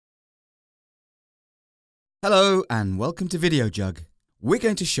Hello and welcome to Videojug. We're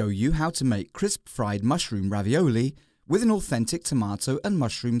going to show you how to make crisp fried mushroom ravioli with an authentic tomato and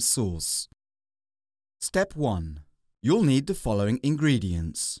mushroom sauce. Step 1. You'll need the following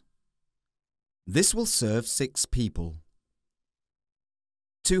ingredients. This will serve 6 people.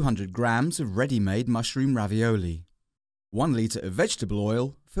 200 grams of ready-made mushroom ravioli. 1 litre of vegetable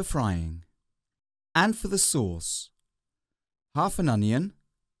oil for frying. And for the sauce, half an onion,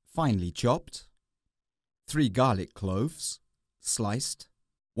 finely chopped, 3 garlic cloves, sliced,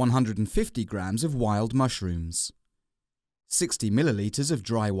 150 grams of wild mushrooms, 60 millilitres of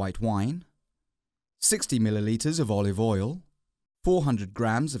dry white wine, 60 millilitres of olive oil, 400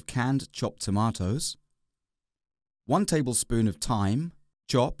 grams of canned chopped tomatoes, 1 tablespoon of thyme,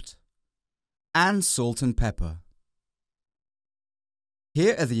 chopped, and salt and pepper.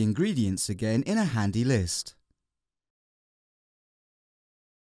 Here are the ingredients again in a handy list.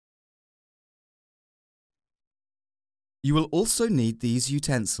 You will also need these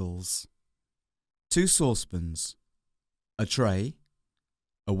utensils: 2 saucepans, a tray,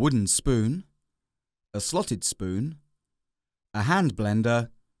 a wooden spoon, a slotted spoon, a hand blender,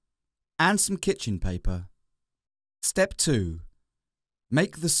 and some kitchen paper. Step 2.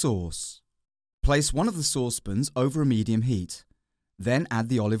 Make the sauce. Place one of the saucepans over a medium heat, then add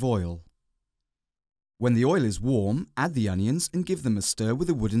the olive oil. When the oil is warm, add the onions and give them a stir with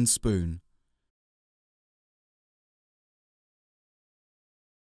a wooden spoon.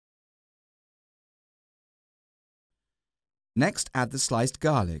 Next, add the sliced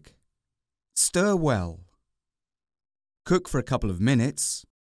garlic. Stir well. Cook for a couple of minutes.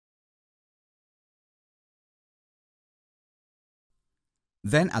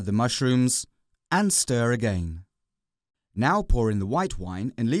 Then add the mushrooms and stir again. Now pour in the white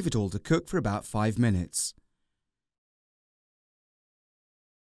wine and leave it all to cook for about 5 minutes.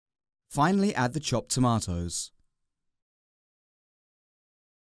 Finally, add the chopped tomatoes.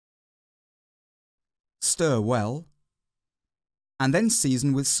 Stir well, and then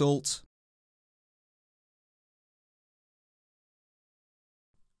season with salt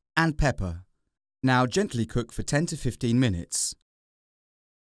and pepper. Now gently cook for 10 to 15 minutes.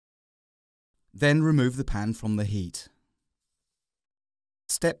 Then remove the pan from the heat.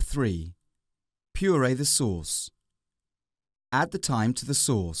 Step 3. Puree the sauce. Add the thyme to the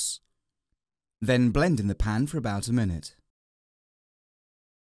sauce. Then blend in the pan for about a minute.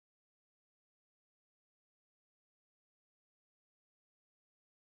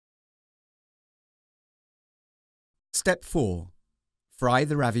 Step 4. Fry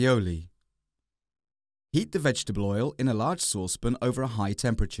the ravioli. Heat the vegetable oil in a large saucepan over a high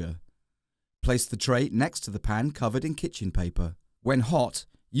temperature. Place the tray next to the pan covered in kitchen paper. When hot,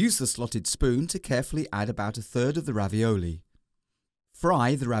 use the slotted spoon to carefully add about 1/3 of the ravioli.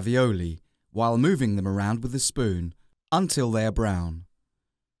 Fry the ravioli while moving them around with the spoon until they are brown.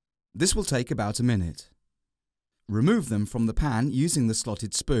 This will take about a minute. Remove them from the pan using the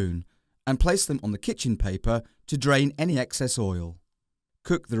slotted spoon and place them on the kitchen paper to drain any excess oil.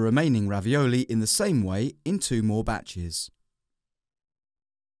 Cook the remaining ravioli in the same way in 2 more batches.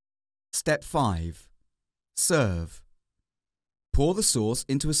 Step 5. Serve. Pour the sauce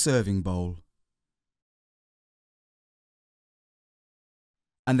into a serving bowl.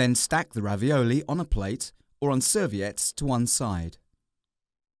 And then stack the ravioli on a plate or on serviettes to one side.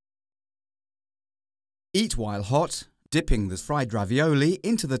 Eat while hot, dipping the fried ravioli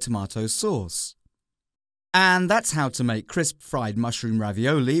into the tomato sauce. And that's how to make crisp fried mushroom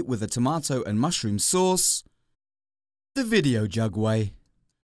ravioli with a tomato and mushroom sauce the Videojug way.